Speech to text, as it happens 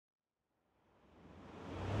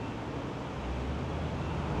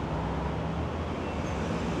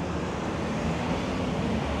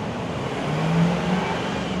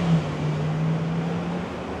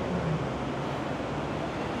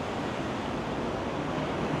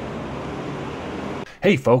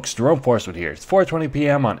Hey folks, Jerome Forestwood here. It's 4:20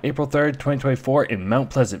 p.m. on April 3rd, 2024 in Mount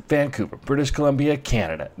Pleasant, Vancouver, British Columbia,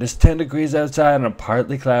 Canada. It is 10 degrees outside on a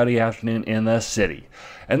partly cloudy afternoon in the city.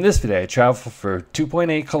 In this video, I travel for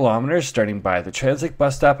 2.8 kilometers starting by the Transit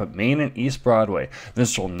bus stop at Main and East Broadway. Then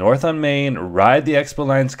stroll north on Main, ride the Expo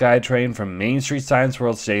Line SkyTrain from Main Street Science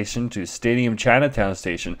World Station to Stadium Chinatown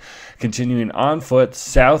Station, continuing on foot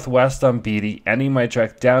southwest on Beatty, ending my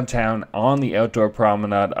trek downtown on the outdoor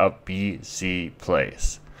promenade of BC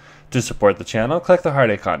Place. To support the channel, click the heart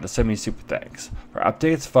icon to send me super thanks. For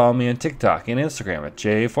updates, follow me on TikTok and Instagram at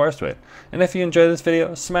JForestwood. And if you enjoyed this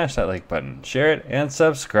video, smash that like button, share it, and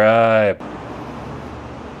subscribe.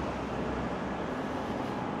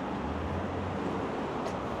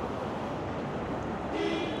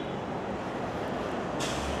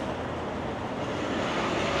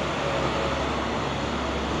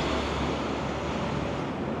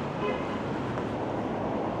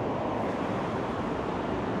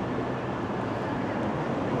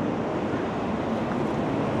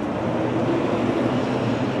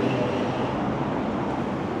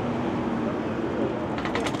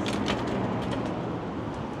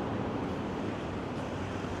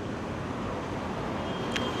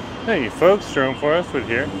 Hey folks, Jerome Forestwood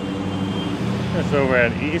here. Just over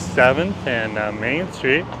at East 7th and Main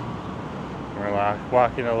Street. We're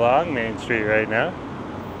walking along Main Street right now.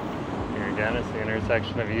 Here again is the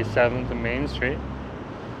intersection of East 7th and Main Street.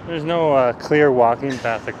 There's no clear walking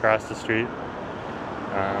path across the street.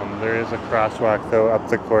 There is a crosswalk though up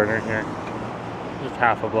the corner here. Just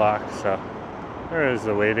half a block, so there is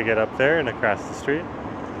a way to get up there and across the street.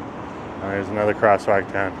 There's another crosswalk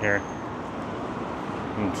down here.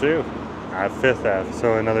 And two at 5th Ave,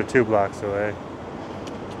 so another 2 blocks away.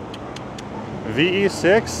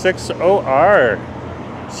 VE6 60R.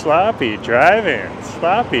 Sloppy driving.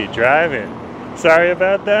 Sorry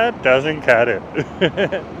about that, doesn't cut it.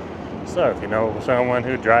 So if you know someone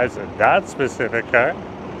who drives that specific car,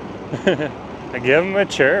 I give them a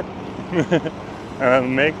chirp.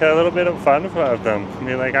 Make a little bit of fun of them.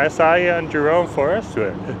 Be like, I saw you on Jerome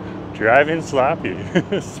Forestwood. Driving sloppy.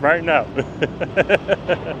 Smarten up.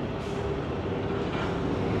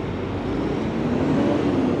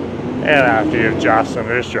 And after you've jostled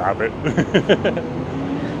them, just drop it.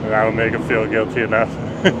 That'll make them feel guilty enough.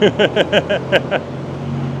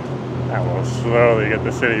 That will slowly get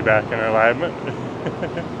the city back in alignment.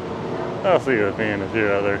 I'll see with me and a few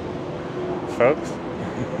other folks.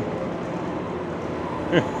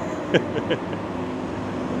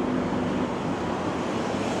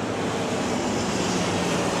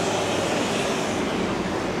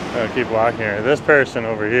 I'll keep walking here. This person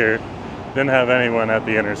over here didn't have anyone at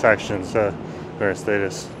the intersection, so of course they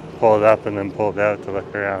just pulled up and then pulled out to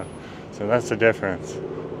look around. So that's the difference.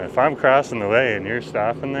 If I'm crossing the way and you're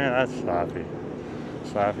stopping there, that's sloppy.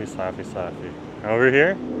 Sloppy. Over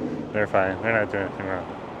here, they're fine. They're not doing anything wrong.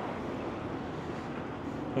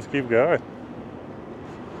 Let's keep going.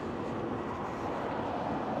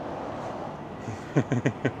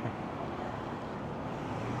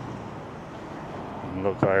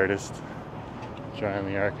 Local artist drawing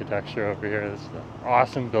the architecture over here. This is an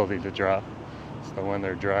awesome building to draw. It's the one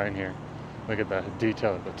they're drawing here. Look at that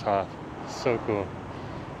detail at the top. So cool.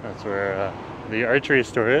 That's where the archery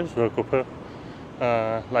store is. Lycopus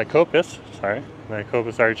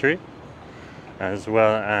Archery, as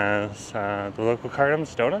well as the local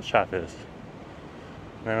Cardam's Donut Shop is.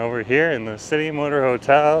 And over here in the City Motor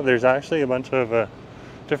Hotel, there's actually a bunch of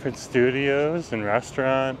different studios and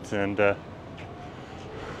restaurants and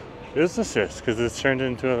businesses, because it's turned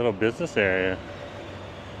into a little business area.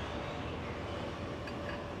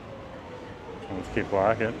 Let's keep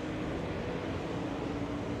walking.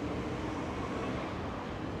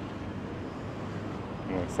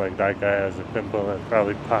 Looks like that guy has a pimple that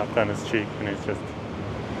probably popped on his cheek and he's just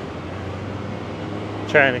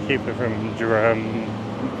trying to keep it from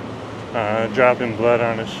dropping blood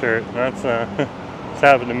on his shirt. That's it's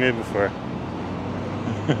happened to me before.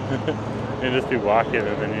 You just be walking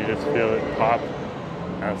and then you just feel it pop.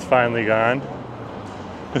 Now it's finally gone.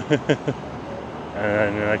 And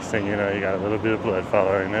then the next thing you know, you got a little bit of blood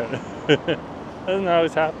following it. Doesn't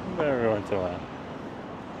always happen, but every once in a while.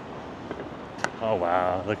 Oh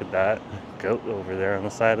wow, look at that goat over there on the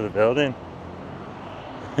side of the building.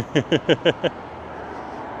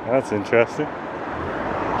 That's interesting.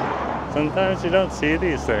 Sometimes you don't see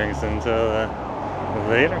these things until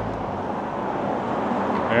later.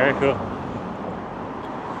 Very cool.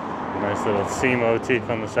 Nice little sea motif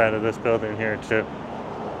on the side of this building here too.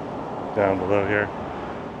 Down below here.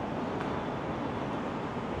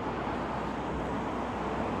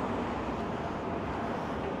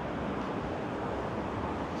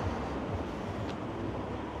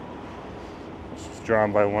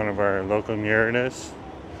 drawn by one of our local muralists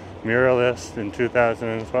in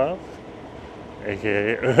 2012,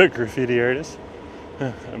 aka graffiti artist,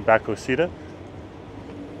 Bakosita.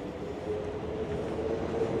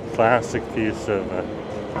 Classic piece of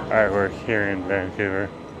artwork here in Vancouver.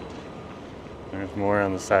 There's more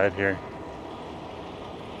on the side here.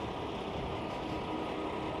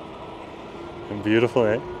 And beautiful,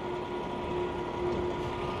 eh?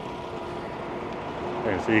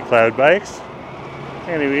 There's e-cloud bikes.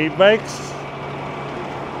 Any e-bikes?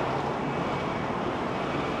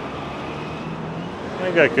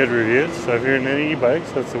 They got good reviews, so if you're into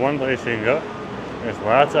e-bikes, that's the one place you can go. There's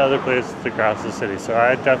lots of other places across the city, so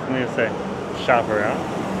I definitely say shop around.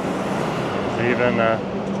 There's even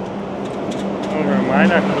over in my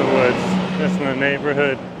neck of the woods, just in the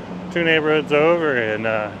neighborhood, 2 neighborhoods over in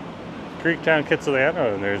Creektown,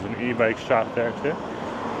 Kitsilano, and there's an e-bike shop there too.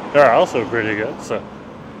 They're also pretty good, so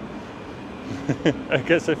I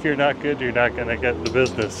guess if you're not good, you're not gonna get the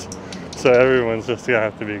business. So everyone's just gonna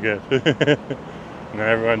have to be good. And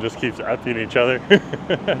everyone just keeps upping each other.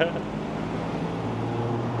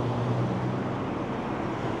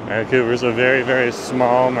 Vancouver's a very, very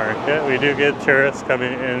small market. We do get tourists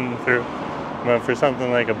coming in through, but for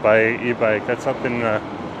something like a e-bike, that's something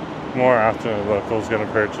more often a local's going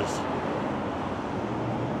to purchase.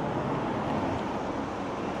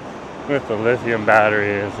 With the lithium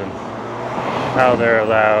batteries and how they're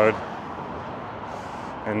allowed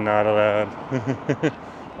and not allowed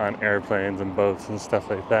on airplanes and boats and stuff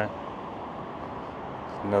like that.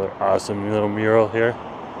 Another awesome little mural here.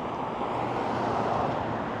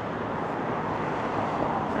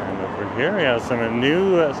 Here we have some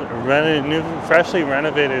new freshly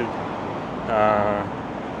renovated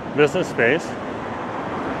business space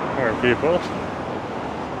for people.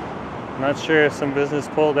 Not sure if some business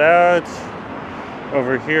pulled out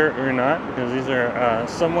over here or not, because these are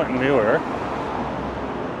somewhat newer.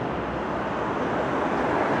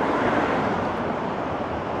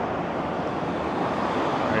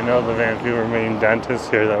 I know the Vancouver main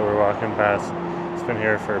dentist here that we're walking past. It's been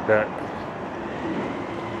here for a bit.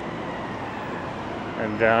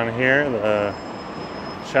 And down here, the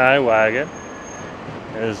Chai Wagon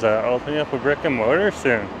is opening up a brick and mortar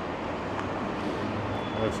soon.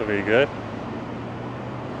 This will be good.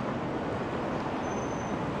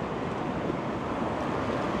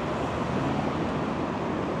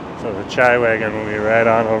 So the Chai Wagon will be right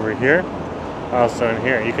on over here. Also in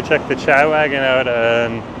here, you can check the Chai Wagon out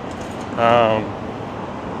on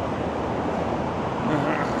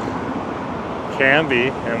Cambie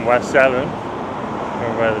and West 7.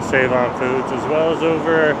 Over by the Save On Foods, as well as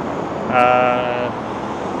over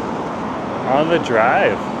on the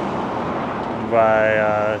drive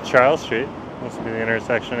by Charles Street. This will be the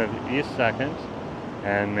intersection of East 2nd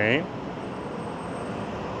and Main.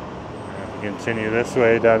 If you continue this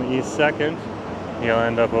way down East 2nd, you'll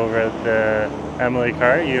end up over at the Emily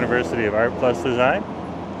Carr University of Art Plus Design,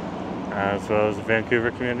 as well as Vancouver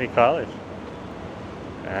Community College.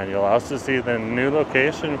 And you'll also see the new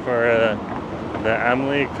location for the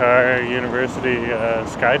Emily Carr University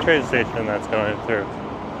SkyTrain station that's going through.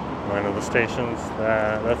 One of the stations,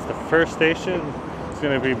 that's the first station. It's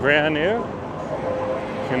going to be brand new,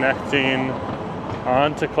 connecting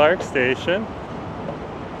onto Clark Station.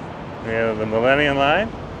 We have the Millennium Line,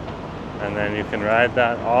 and then you can ride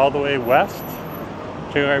that all the way west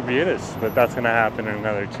to Arbutus, but that's going to happen in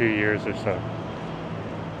another 2 years or so.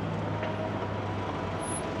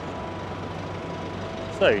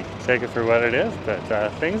 So you can take it for what it is, but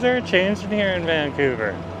things are changing here in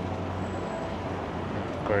Vancouver.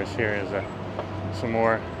 Of course, here is some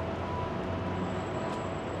more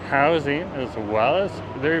housing, as well as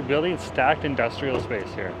they're building stacked industrial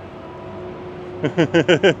space here.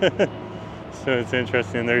 So it's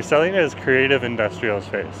interesting. They're selling it as creative industrial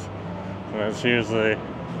space. And that's usually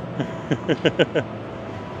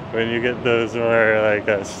when you get those more like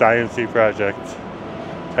sciencey project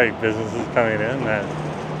type businesses coming in that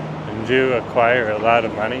do acquire a lot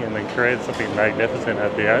of money and then create something magnificent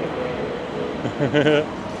at the end.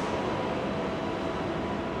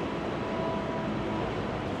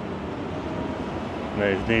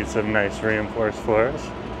 They need some nice reinforced floors.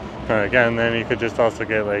 Again, then you could just also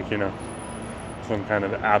get, like, you know, some kind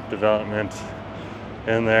of app development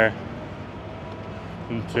in there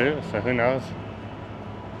too, so who knows.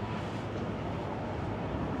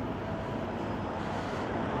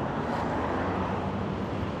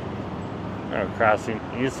 Now crossing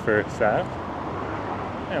east for south,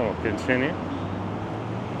 and we'll continue.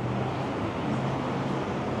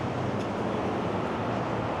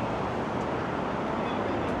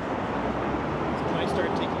 Can I start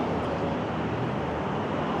taking?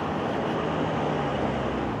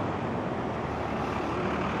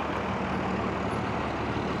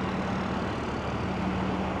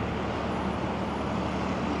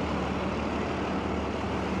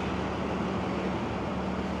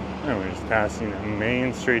 And we're just passing a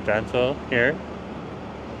Main Street Dental here.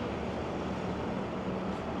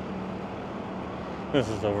 This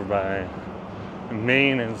is over by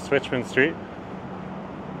Main and Switchman Street.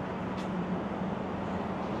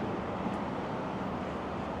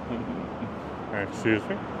 Excuse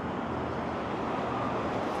me.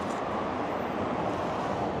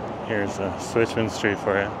 Here's Switchman Street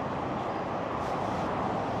for you.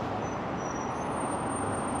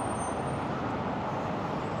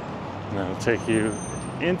 And that'll take you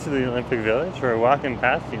into the Olympic Village. We're walking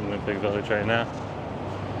past the Olympic Village right now.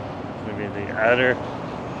 It's going to be the outer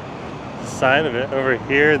side of it. Over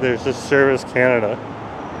here, there's the Service Canada.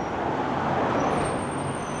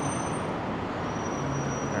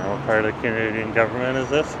 Now, what part of the Canadian government is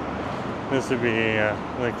this? This would be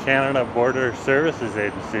the Canada Border Services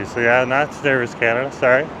Agency. So yeah, not Service Canada,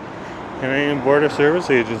 sorry. Canadian Border Service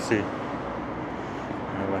Agency.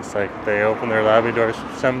 And it looks like they open their lobby doors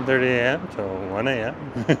from 7:30 a.m. to 1 a.m.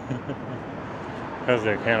 Because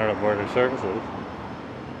they're Canada Border Services.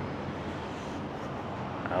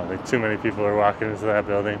 I don't think too many people are walking into that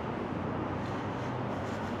building.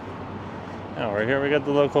 Now we're here, we got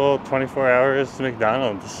the local 24 hours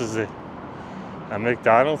McDonald's. This is a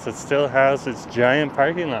McDonald's that still has its giant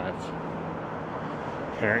parking lots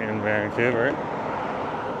here in Vancouver.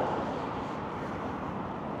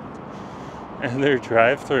 And their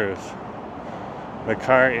drive-thrus. The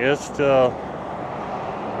car is still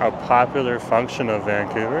a popular function of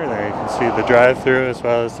Vancouver. There you can see the drive-thru as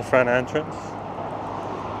well as the front entrance.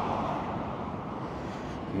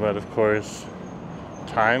 But of course,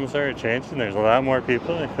 times are changing. There's a lot more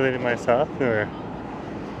people, including myself, who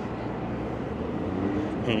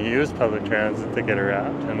use public transit to get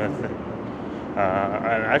around. And with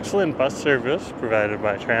an excellent bus service provided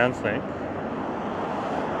by TransLink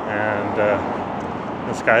and the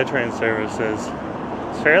SkyTrain services,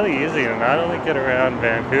 it's fairly easy to not only get around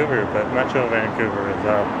Vancouver, but Metro Vancouver as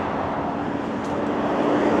well.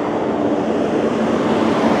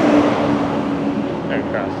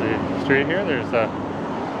 Across the street here, there's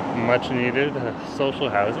much needed social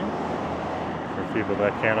housing for people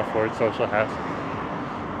that can't afford social housing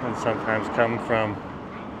and sometimes come from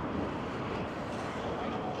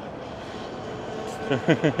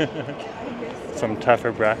some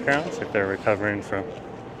tougher backgrounds, if they're recovering from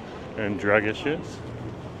drug issues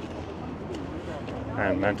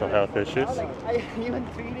and mental health issues. Even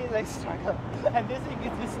 3 days I struggle, and this week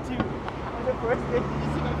is just 2. And the first day, you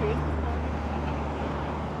see my face.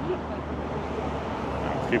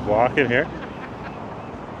 Keep walking here.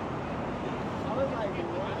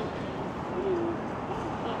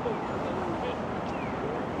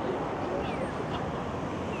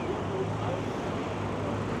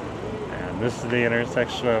 And this is the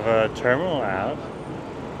intersection of Terminal Ave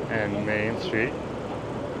and Main Street.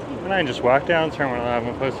 And I just walked down Terminal Ave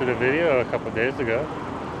and posted a video a couple days ago.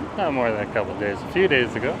 Not more than a couple days, a few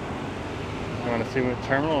days ago. If you want to see what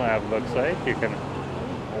Terminal Ave looks like, you can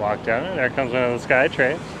walk down it. There comes one of the sky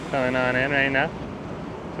trains coming on in right now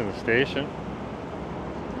to the station.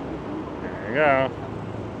 There you go.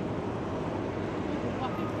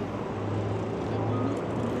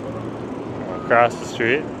 Go across the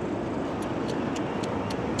street.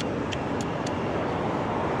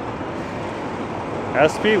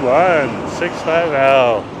 SP1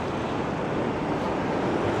 65L.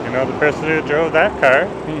 You know the person who drove that car?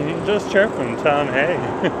 Just chirp him, tell him hey.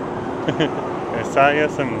 I saw you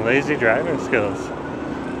some lazy driving skills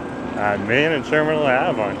on Main and Terminal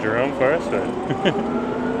Ave on Jerome Forestwood.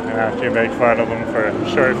 And after you make fun of them for a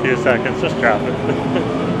short few seconds, just drop it.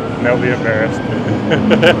 And they'll be embarrassed.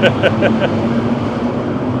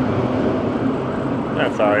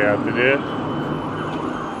 That's all you have to do.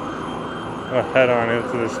 We'll head on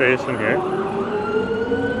into the station here.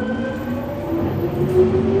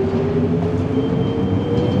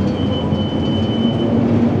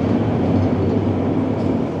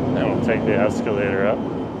 Take the escalator up.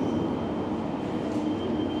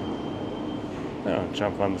 Now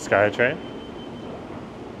jump on the SkyTrain.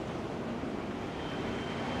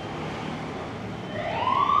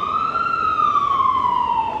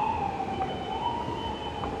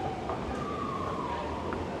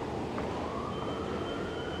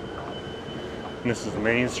 This is the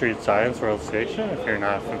Main Street Science World Station, if you're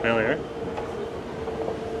not familiar.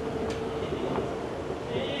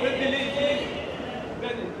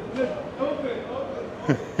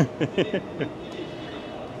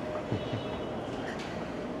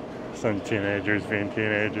 Some teenagers being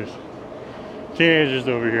teenagers. Teenagers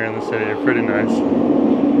over here in the city are pretty nice, I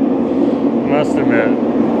must admit.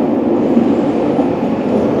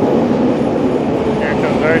 Here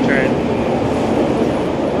comes our train.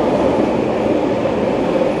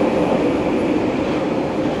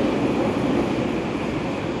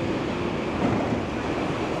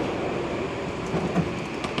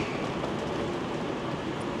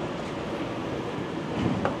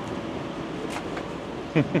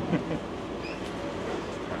 At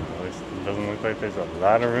least it doesn't look like there's a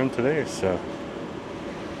lot of room today, so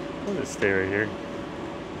we'll just stay right here.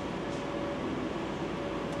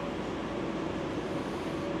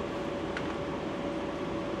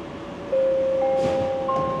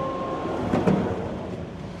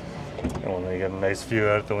 Only get a nice view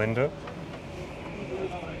out the window.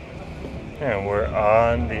 And we're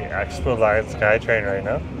on the Expo Line SkyTrain right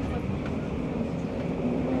now.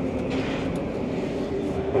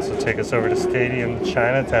 This will take us over to Stadium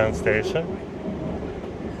Chinatown Station.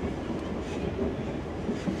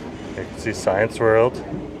 You can see Science World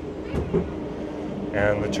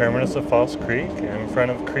and the terminus of False Creek in front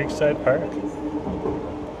of Creekside Park.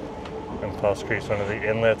 And False Creek's one of the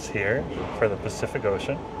inlets here for the Pacific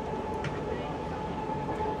Ocean.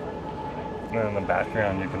 And in the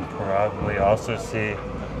background you can probably also see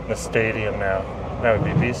the stadium now. That would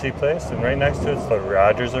be BC Place, and right next to it's the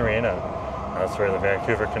Rogers Arena. That's where the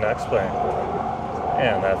Vancouver Canucks play.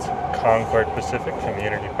 And that's Concord Pacific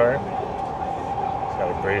Community Park. Just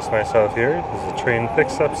gotta brace myself here as the train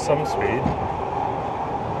picks up some speed.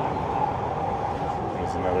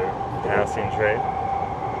 There's another passing train.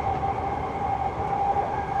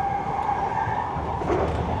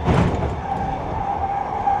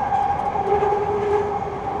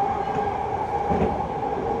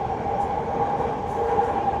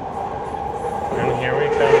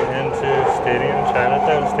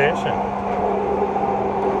 Chinatown Station.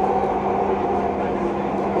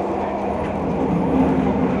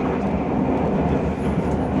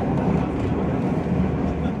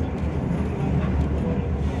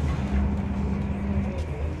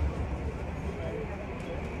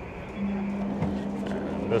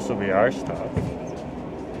 And this will be our stop.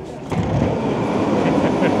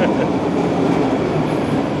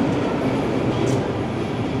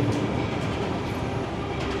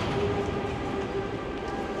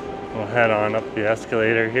 Head on up the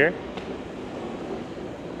escalator here.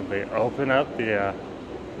 They open up the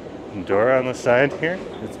door on the side here.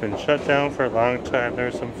 It's been shut down for a long time.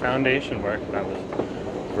 There's some foundation work that was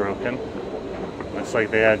broken. Looks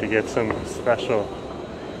like they had to get some special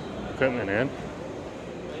equipment in.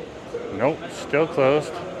 Nope, still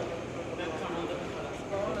closed.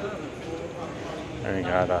 And you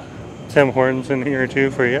got Tim Hortons in here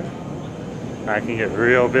too for you. I can get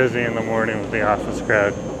real busy in the morning with the office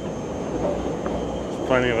crowd.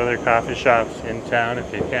 Plenty of other coffee shops in town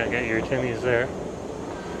if you can't get your Timmies there.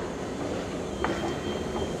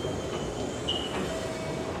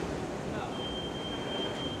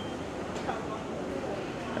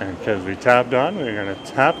 And because we tapped on, we're going to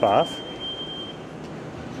tap off.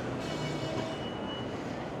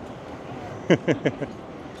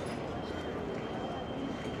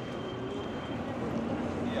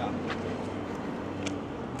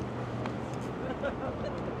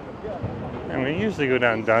 And we usually go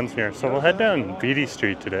down Dunsmuir, so we'll head down Beatty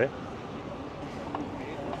Street today.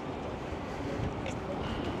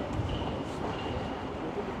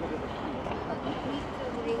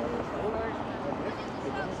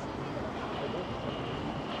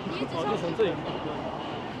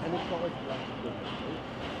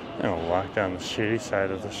 And we'll walk down the shady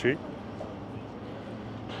side of the street.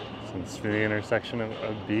 So it's the intersection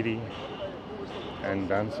of Beatty and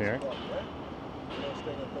Dunsmuir.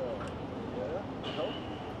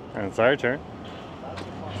 And it's our turn.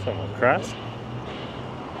 So we'll cross.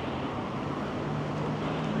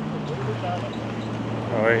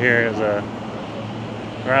 Over here is a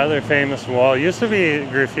rather famous wall. Used to be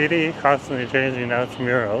graffiti, constantly changing, now it's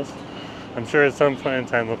murals. I'm sure at some point in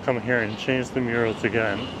time they'll come here and change the murals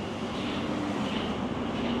again.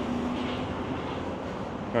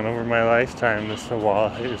 And over my lifetime, this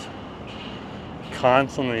wall is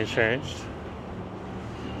constantly changed.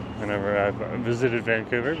 Whenever I've visited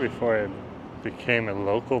Vancouver before I became a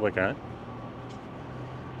local again.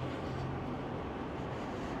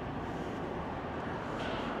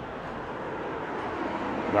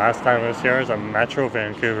 Last time I was here, I was in Metro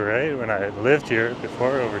Vancouver, right? When I lived here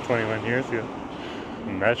before, over 21 years ago.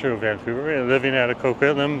 Metro Vancouver, living out of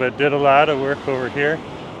Coquitlam, but did a lot of work over here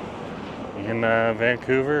in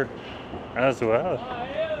Vancouver as well.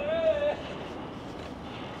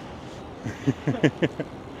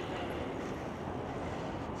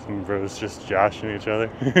 Some bros just joshing each other.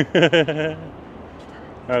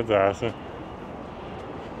 That's awesome.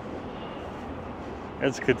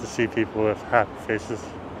 It's good to see people with happy faces.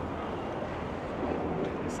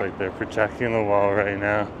 Looks like they're protecting the wall right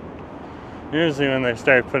now. Usually when they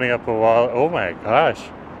start putting up a wall, oh my gosh.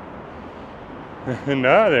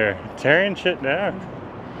 No, they're tearing shit down.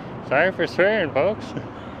 Sorry for swearing, folks.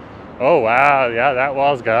 Oh wow, yeah, that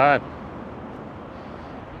wall's gone.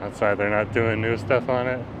 That's why they're not doing new stuff on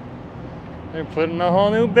it. They're putting a whole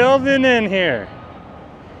new building in here.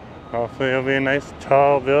 Hopefully it'll be a nice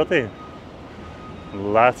tall building.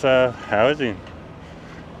 Lots of housing.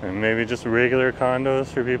 And maybe just regular condos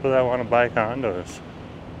for people that want to buy condos.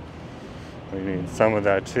 We need some of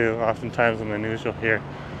that too. Oftentimes in the news you'll hear,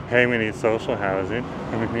 hey, we need social housing,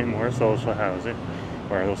 and we need more social housing.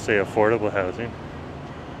 Or they'll say affordable housing.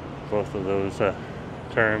 Both of those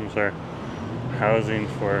terms are housing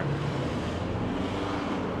for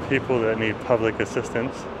people that need public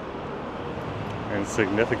assistance and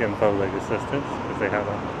significant public assistance because they have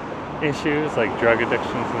issues like drug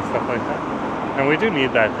addictions and stuff like that. And we do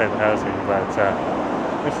need that type of housing, but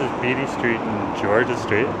this is Beatty Street and Georgia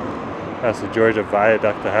Street. That's the Georgia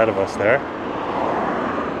Viaduct ahead of us there.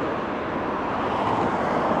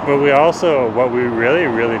 But we also, what we really,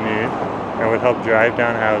 really need and would help drive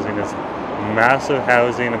down housing is massive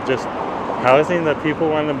housing of just housing that people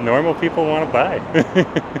want to, normal people want to buy.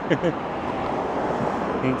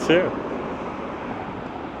 Me too.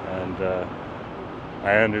 And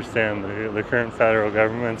I understand the current federal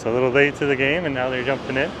government's a little late to the game and now they're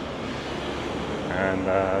jumping in. And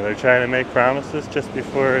they're trying to make promises just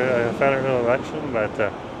before a federal election, but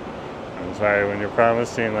I'm sorry, when you're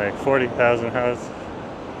promising like 4,000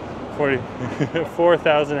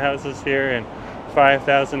 houses here and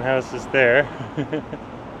 5,000 houses there,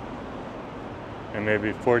 and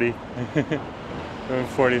maybe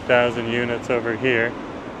 40,000 units over here,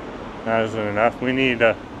 that isn't enough. We need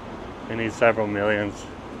several million,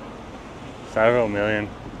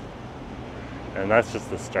 and that's just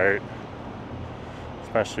the start.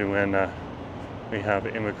 Especially when we have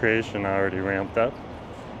immigration already ramped up,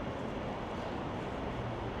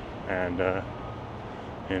 and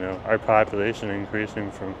you know, our population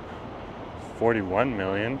increasing from 41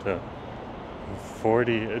 million to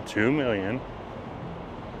 42 million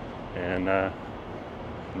in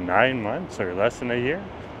 9 months or less than a year.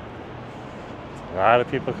 It's a lot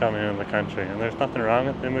of people coming into the country, and there's nothing wrong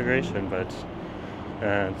with immigration, but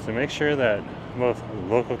to make sure that both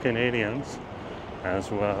local Canadians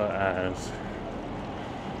as well as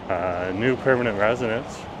new permanent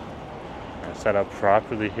residents are set up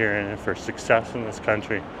properly here, and for success in this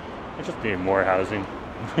country, we just need more housing.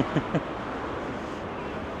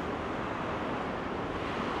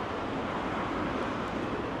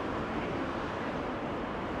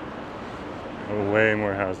 Way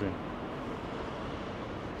more housing.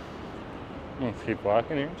 Let's keep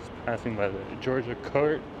walking here, just passing by the Georgia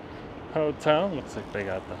Court Hotel. Looks like they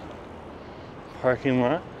got the parking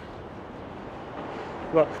lot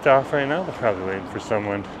blocked off right now. They're probably waiting for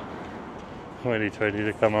someone hoity-toity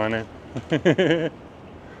to come on in.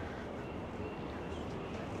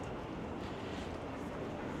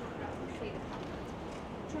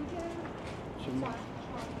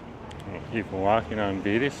 Keep walking on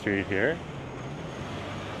Beatty Street here.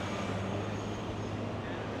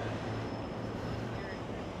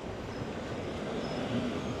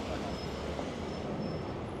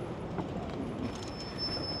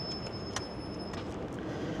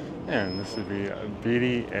 And this would be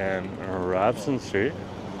Beatty and Robson Street.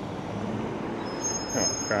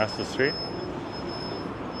 Across the street.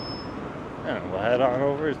 And we'll head on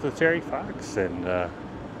over to Terry Fox and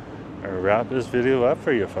wrap this video up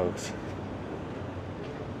for you folks.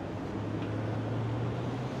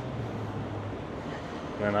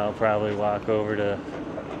 Then I'll probably walk over to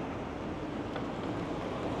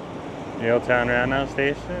the Old Town Roundhouse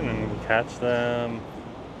Station and catch the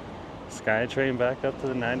SkyTrain back up to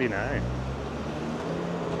the 99.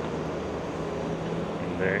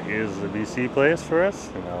 And there is the BC Place for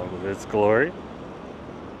us in all of its glory.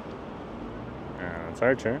 And it's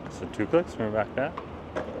our turn, so 2 clicks and we're back up.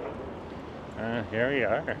 And here we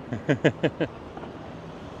are.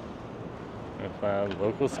 With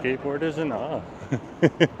local skateboarders and all.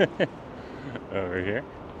 Over here.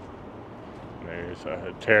 There's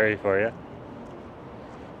Terry for you.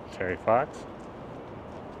 Terry Fox.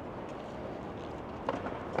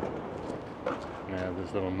 Yeah,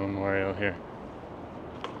 this little memorial here.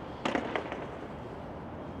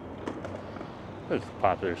 It's a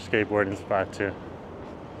popular skateboarding spot too.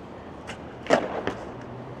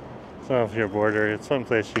 So if you're a boarder, it's one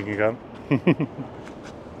place you can come.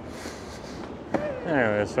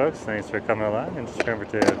 Anyways, folks, thanks for coming along, and just remember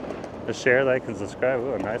to share, like, and subscribe.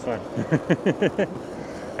 Ooh, nice one.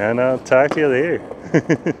 And I'll talk to you later.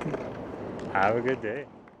 Have a good day.